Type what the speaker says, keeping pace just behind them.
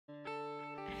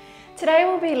Today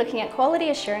we'll be looking at quality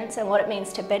assurance and what it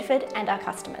means to Bedford and our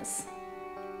customers.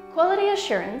 Quality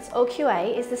assurance, or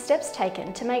QA, is the steps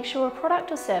taken to make sure a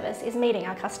product or service is meeting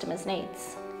our customers'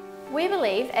 needs. We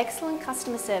believe excellent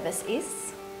customer service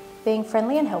is being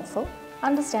friendly and helpful,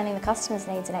 understanding the customer's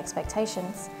needs and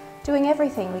expectations, doing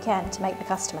everything we can to make the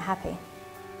customer happy.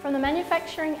 From the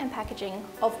manufacturing and packaging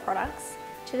of products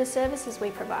to the services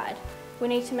we provide, we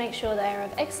need to make sure they are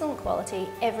of excellent quality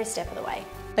every step of the way.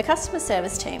 The customer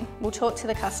service team will talk to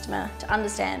the customer to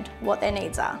understand what their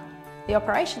needs are. The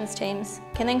operations teams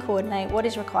can then coordinate what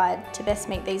is required to best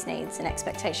meet these needs and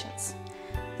expectations.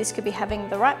 This could be having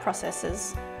the right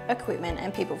processes, equipment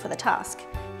and people for the task.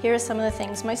 Here are some of the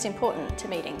things most important to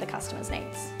meeting the customer's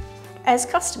needs. As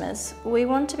customers, we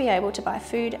want to be able to buy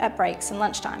food at breaks and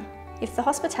lunchtime. If the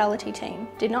hospitality team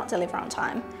did not deliver on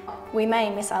time, we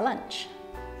may miss our lunch.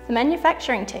 The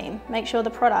manufacturing team make sure the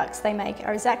products they make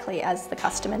are exactly as the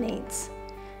customer needs.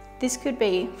 This could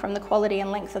be from the quality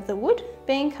and length of the wood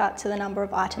being cut to the number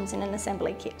of items in an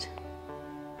assembly kit.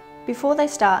 Before they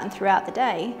start and throughout the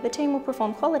day, the team will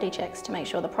perform quality checks to make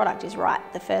sure the product is right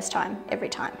the first time, every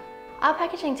time. Our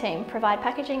packaging team provide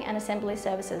packaging and assembly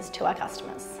services to our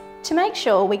customers. To make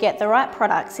sure we get the right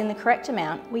products in the correct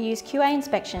amount, we use QA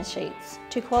inspection sheets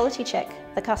to quality check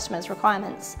the customer's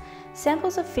requirements.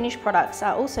 Samples of finished products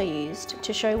are also used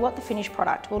to show what the finished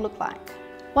product will look like.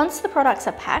 Once the products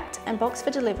are packed and boxed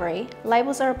for delivery,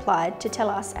 labels are applied to tell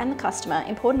us and the customer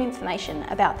important information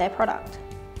about their product.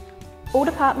 All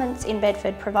departments in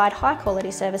Bedford provide high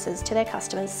quality services to their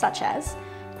customers, such as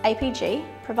APG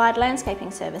provide landscaping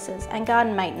services and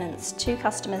garden maintenance to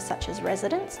customers such as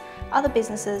residents, other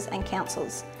businesses and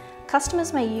councils.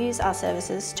 Customers may use our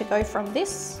services to go from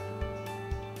this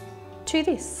to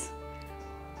this.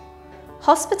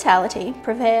 Hospitality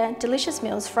prepare delicious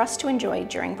meals for us to enjoy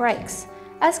during breaks.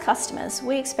 As customers,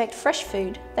 we expect fresh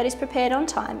food that is prepared on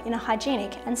time in a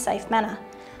hygienic and safe manner.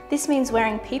 This means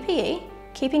wearing PPE,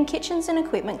 keeping kitchens and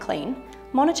equipment clean,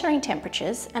 monitoring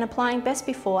temperatures and applying best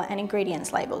before and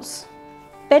ingredients labels.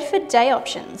 Bedford Day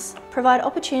Options provide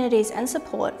opportunities and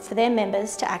support for their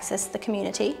members to access the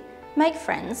community, make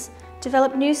friends,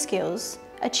 develop new skills,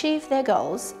 achieve their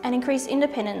goals and increase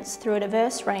independence through a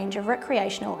diverse range of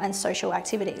recreational and social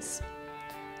activities.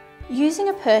 Using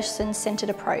a person-centred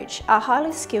approach, our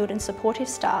highly skilled and supportive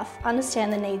staff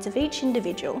understand the needs of each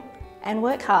individual and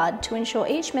work hard to ensure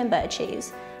each member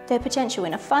achieves their potential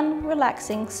in a fun,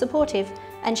 relaxing, supportive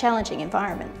and challenging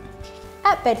environment.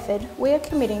 At Bedford, we are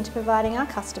committing to providing our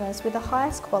customers with the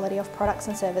highest quality of products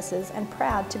and services and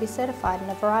proud to be certified in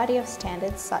a variety of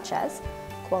standards such as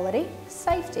quality,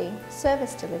 safety,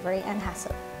 service delivery and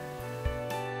HACCP.